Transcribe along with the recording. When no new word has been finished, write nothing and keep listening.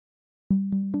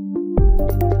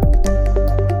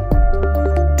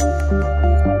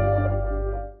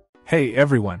Hey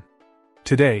everyone!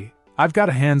 Today, I've got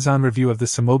a hands-on review of the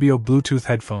Semobio Bluetooth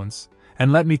headphones,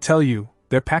 and let me tell you,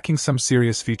 they're packing some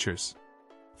serious features.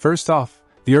 First off,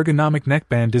 the ergonomic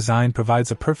neckband design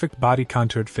provides a perfect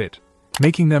body-contoured fit,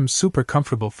 making them super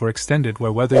comfortable for extended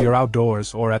wear whether you're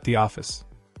outdoors or at the office.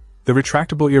 The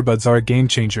retractable earbuds are a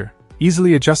game-changer,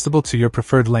 easily adjustable to your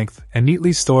preferred length and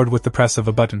neatly stored with the press of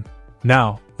a button.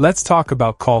 Now, let's talk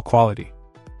about call quality.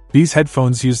 These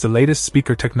headphones use the latest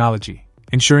speaker technology,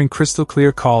 ensuring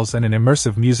crystal-clear calls and an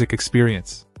immersive music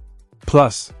experience.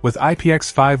 Plus, with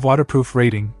IPX5 waterproof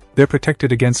rating, they're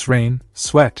protected against rain,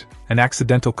 sweat, and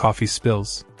accidental coffee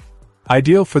spills.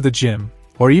 Ideal for the gym,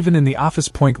 or even in the office.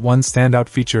 One standout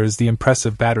feature is the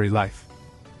impressive battery life.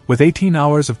 With 18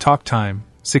 hours of talk time,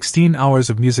 16 hours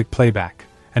of music playback,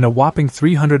 and a whopping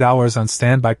 300 hours on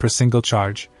standby per single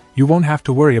charge, you won't have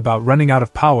to worry about running out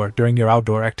of power during your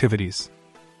outdoor activities.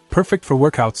 Perfect for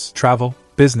workouts, travel,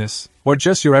 business, or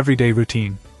just your everyday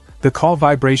routine. The call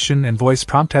vibration and voice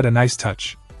prompt add a nice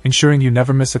touch, ensuring you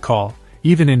never miss a call,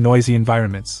 even in noisy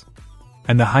environments.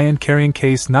 And the high-end carrying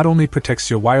case not only protects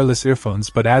your wireless earphones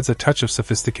but adds a touch of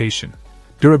sophistication.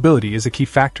 Durability is a key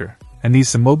factor, and these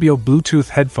Semobio Bluetooth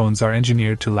headphones are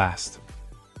engineered to last.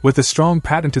 With a strong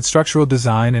patented structural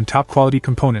design and top-quality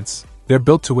components, they're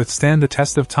built to withstand the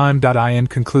test of time. In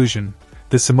conclusion,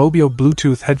 the Semobio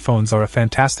Bluetooth headphones are a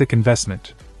fantastic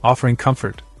investment, offering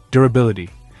comfort, durability,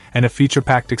 and a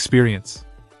feature-packed experience.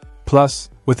 Plus,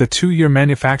 with a 2-year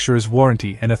manufacturer's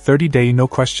warranty and a 30-day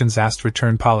no-questions-asked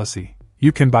return policy,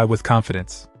 you can buy with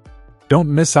confidence. Don't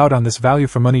miss out on this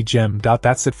value-for-money gem.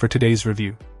 That's it for today's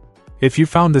review. If you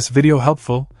found this video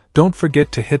helpful, don't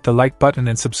forget to hit the like button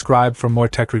and subscribe for more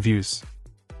tech reviews.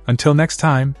 Until next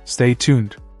time, stay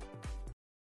tuned.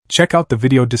 Check out the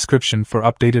video description for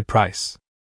updated price.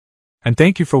 And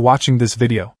thank you for watching this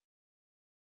video.